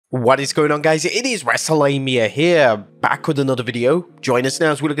What is going on, guys? It is Wrestlelamia here, back with another video. Join us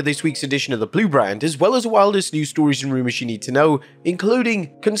now as we look at this week's edition of the Blue Brand, as well as the wildest news stories and rumors you need to know,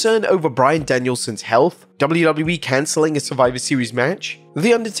 including concern over Bryan Danielson's health, WWE cancelling a Survivor Series match,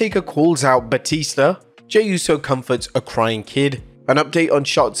 The Undertaker calls out Batista, Jey Uso comforts a crying kid, an update on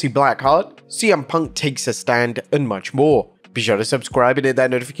Shotzi Blackheart, CM Punk takes a stand, and much more. Be sure to subscribe and hit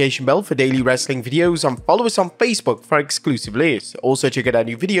that notification bell for daily wrestling videos, and follow us on Facebook for exclusive lists. Also check out our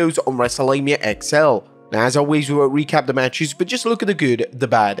new videos on Wrestlelamia XL. Now, as always, we won't recap the matches, but just look at the good, the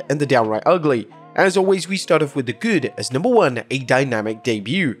bad, and the downright ugly. As always, we start off with the good, as number 1, a dynamic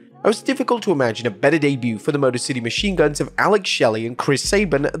debut. It was difficult to imagine a better debut for the Motor City Machine Guns of Alex Shelley and Chris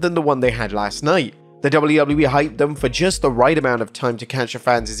Sabin than the one they had last night. The WWE hyped them for just the right amount of time to catch a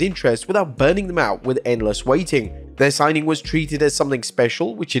fans' interest without burning them out with endless waiting. Their signing was treated as something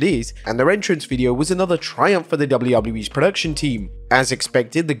special, which it is, and their entrance video was another triumph for the WWE's production team. As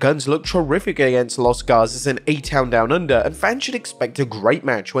expected, the Guns looked terrific against Los Garzas and A-Town Down Under, and fans should expect a great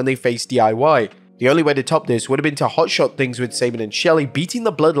match when they face DIY. The only way to top this would have been to hotshot things with Sabin and Shelley beating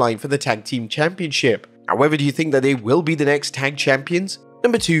the Bloodline for the Tag Team Championship. However, do you think that they will be the next tag champions?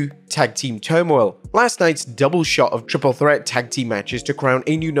 Number 2, Tag Team Turmoil. Last night's double shot of triple threat tag team matches to crown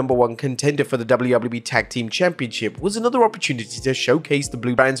a new number 1 contender for the WWE Tag Team Championship was another opportunity to showcase the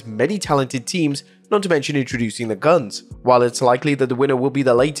Blue Brand's many talented teams, not to mention introducing the Guns. While it's likely that the winner will be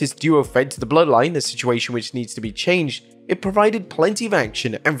the latest duo fed to the Bloodline, a situation which needs to be changed, it provided plenty of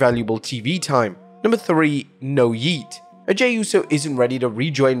action and valuable TV time. Number 3, No Yeet. Jey Uso isn't ready to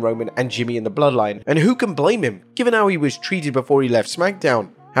rejoin Roman and Jimmy in the Bloodline, and who can blame him, given how he was treated before he left Smackdown.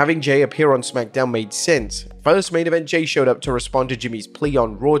 Having Jey appear on Smackdown made sense. First main event, Jey showed up to respond to Jimmy's plea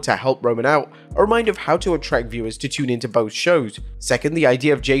on Raw to help Roman out, a reminder of how to attract viewers to tune into both shows. Second, the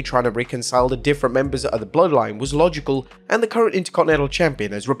idea of Jey trying to reconcile the different members of the Bloodline was logical, and the current Intercontinental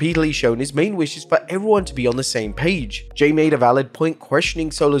Champion has repeatedly shown his main wish is for everyone to be on the same page. Jey made a valid point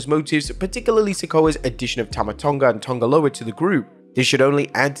questioning Solo's motives, particularly Sikoa's addition of Tama Tonga and Tonga Loa to the group. This should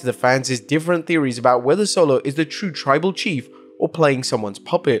only add to the fans' different theories about whether Solo is the true tribal chief or playing someone's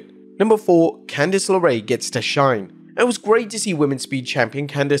puppet. Number 4, Candice LeRae gets to shine. It was great to see Women's Speed Champion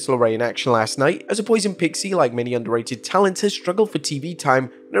Candice LeRae in action last night, as a Poison Pixie, like many underrated talents, has struggled for TV time,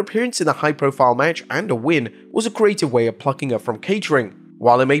 and her appearance in a high-profile match and a win was a creative way of plucking her from catering.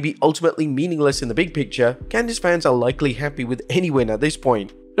 While it may be ultimately meaningless in the big picture, Candice fans are likely happy with any win at this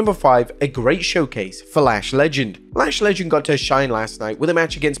point. Number 5, a great showcase for Lash Legend. Lash Legend got to shine last night with a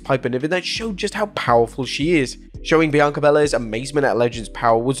match against Piper Niven that showed just how powerful she is. Showing Bianca Belair's amazement at Legend's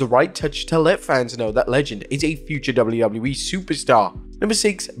power was the right touch to let fans know that Legend is a future WWE superstar. Number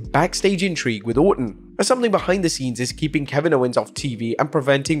 6, backstage intrigue with Orton. As something behind the scenes is keeping Kevin Owens off TV and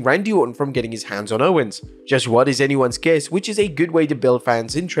preventing Randy Orton from getting his hands on Owens. Just what is anyone's guess, which is a good way to build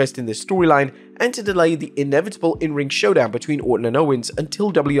fans' interest in this storyline and to delay the inevitable in-ring showdown between Orton and Owens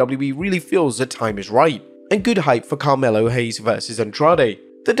until WWE really feels the time is right. And good hype for Carmelo Hayes versus Andrade.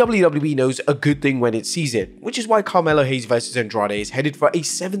 The WWE knows a good thing when it sees it, which is why Carmelo Hayes vs Andrade is headed for a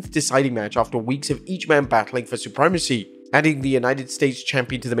 7th deciding match after weeks of each man battling for supremacy. Adding the United States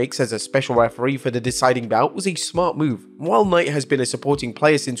Champion to the mix as a special referee for the deciding bout was a smart move. While Knight has been a supporting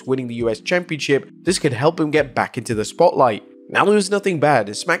player since winning the US Championship, this could help him get back into the spotlight. Now, there was nothing bad,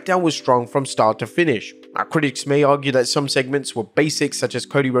 as SmackDown was strong from start to finish. Now, critics may argue that some segments were basics, such as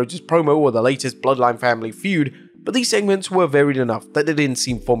Cody Rhodes' promo or the latest Bloodline family feud, but these segments were varied enough that they didn't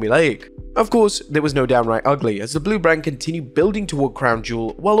seem formulaic. Of course, there was no downright ugly, as the Blue Brand continued building toward Crown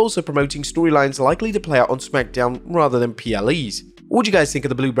Jewel while also promoting storylines likely to play out on SmackDown rather than PLEs. What did you guys think of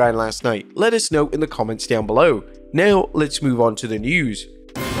the Blue Brand last night? Let us know in the comments down below. Now, let's move on to the news.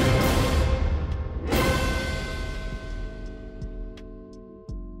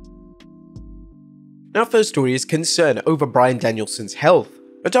 Our first story is concern over Bryan Danielson's health.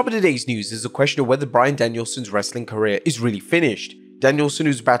 Atop of today's news is the question of whether Bryan Danielson's wrestling career is really finished. Danielson,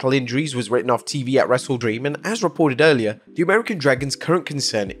 who's battled injuries, was written off TV at WrestleDream, and as reported earlier, the American Dragon's current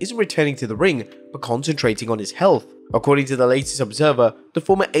concern isn't returning to the ring, but concentrating on his health. According to the latest Observer, the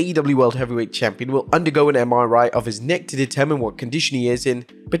former AEW World Heavyweight Champion will undergo an MRI of his neck to determine what condition he is in,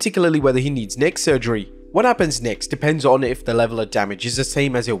 particularly whether he needs neck surgery. What happens next depends on if the level of damage is the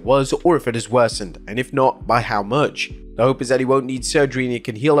same as it was or if it has worsened, and if not, by how much. The hope is that he won't need surgery and he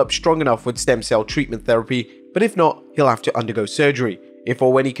can heal up strong enough with stem cell treatment therapy, but if not, he'll have to undergo surgery. If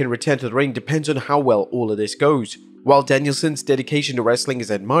or when he can return to the ring depends on how well all of this goes. While Danielson's dedication to wrestling is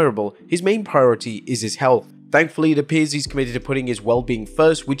admirable, his main priority is his health. Thankfully, it appears he's committed to putting his well-being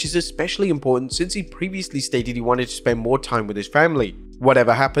first, which is especially important since he previously stated he wanted to spend more time with his family.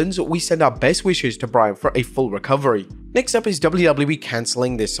 Whatever happens, we send our best wishes to Bryan for a full recovery. Next up is WWE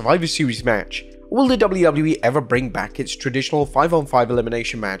cancelling this Survivor Series match. Will the WWE ever bring back its traditional 5-on-5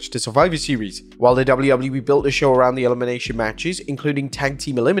 elimination match to Survivor Series? While the WWE built a show around the elimination matches, including tag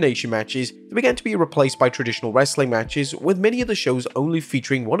team elimination matches, they began to be replaced by traditional wrestling matches, with many of the shows only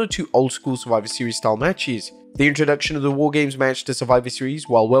featuring one or two old school Survivor Series style matches. The introduction of the War Games match to Survivor Series,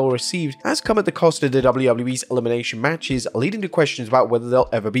 while well received, has come at the cost of the WWE's elimination matches, leading to questions about whether they'll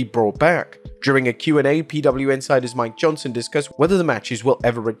ever be brought back. During a Q&A, PW Insider's Mike Johnson discussed whether the matches will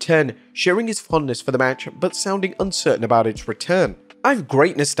ever return, sharing his fondness for the match but sounding uncertain about its return. I have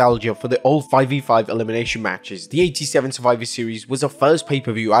great nostalgia for the old 5v5 elimination matches. The 87 Survivor Series was the first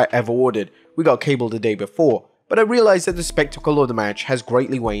pay-per-view I ever ordered. We got cable the day before, but I realized that the spectacle of the match has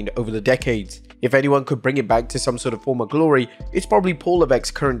greatly waned over the decades. If anyone could bring it back to some sort of form of glory, it's probably Paul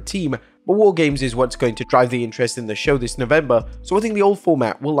Levesque's current team, but War Games is what's going to drive the interest in the show this November, so I think the old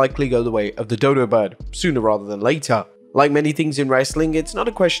format will likely go the way of the Dodo Bird, sooner rather than later. Like many things in wrestling, it's not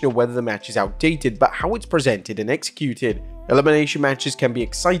a question of whether the match is outdated, but how it's presented and executed. Elimination matches can be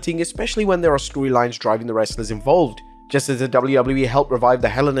exciting, especially when there are storylines driving the wrestlers involved. Just as the WWE helped revive the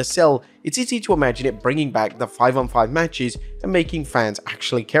Hell in a Cell, it's easy to imagine it bringing back the 5-on-5 matches and making fans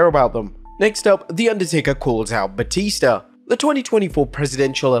actually care about them. Next up, The Undertaker calls out Batista. The 2024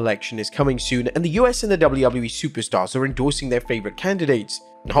 presidential election is coming soon, and the US and the WWE superstars are endorsing their favorite candidates.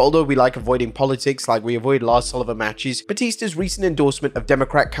 And although we like avoiding politics like we avoid Lars Sullivan matches, Batista's recent endorsement of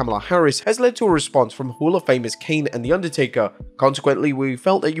Democrat Kamala Harris has led to a response from Hall of Famers Kane and The Undertaker. Consequently, we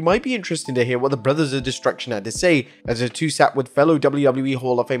felt that you might be interested to hear what the Brothers of Destruction had to say, as the two sat with fellow WWE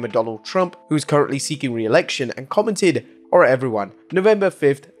Hall of Famer Donald Trump, who is currently seeking re-election, and commented, "Alright everyone, November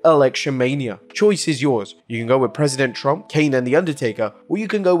 5th, Election Mania. Choice is yours. You can go with President Trump, Kane and The Undertaker, or you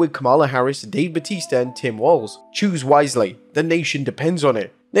can go with Kamala Harris, Dave Batista and Tim Walz. Choose wisely. The nation depends on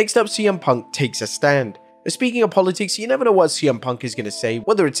it." Next up, CM Punk takes a stand. Speaking of politics, you never know what CM Punk is going to say,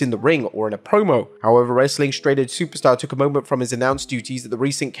 whether it's in the ring or in a promo. However, Wrestling Straight Edge superstar took a moment from his announced duties at the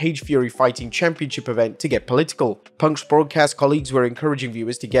recent Cage Fury Fighting Championship event to get political. Punk's broadcast colleagues were encouraging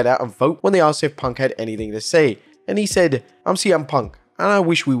viewers to get out and vote when they asked if Punk had anything to say. And he said, "I'm CM Punk, and I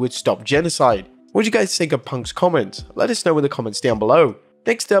wish we would stop genocide." What do you guys think of Punk's comments? Let us know in the comments down below.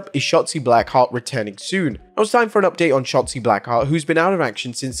 Next up is Shotzi Blackheart returning soon. Now it's time for an update on Shotzi Blackheart, who's been out of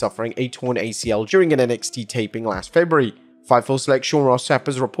action since suffering a torn ACL during an NXT taping last February. Fightful Select Sean Ross Sapp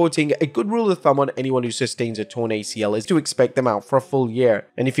is reporting a good rule of thumb on anyone who sustains a torn ACL is to expect them out for a full year,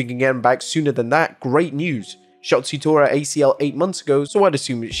 and if you can get them back sooner than that, great news. Shotzi tore her ACL 8 months ago, so I'd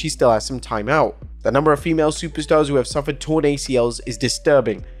assume she still has some time out. The number of female superstars who have suffered torn ACLs is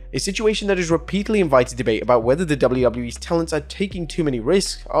disturbing, a situation that has repeatedly invited debate about whether the WWE's talents are taking too many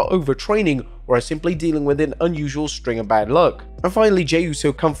risks, are overtraining, or are simply dealing with an unusual string of bad luck. And finally, Jey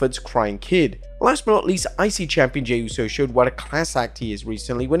Uso comforts crying kid. Last but not least, IC champion Jey Uso showed what a class act he is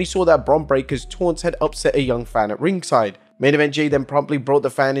recently when he saw that Bron Breakker's taunts had upset a young fan at ringside. Main Event Jey then promptly brought the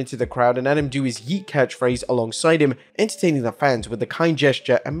fan into the crowd and had him do his yeet catchphrase alongside him, entertaining the fans with the kind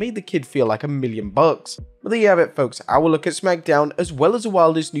gesture and made the kid feel like $1,000,000. But there you have it folks, our look at Smackdown as well as the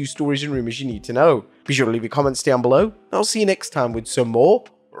wildest news stories and rumors you need to know. Be sure to leave your comments down below, and I'll see you next time with some more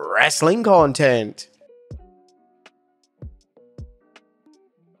wrestling content.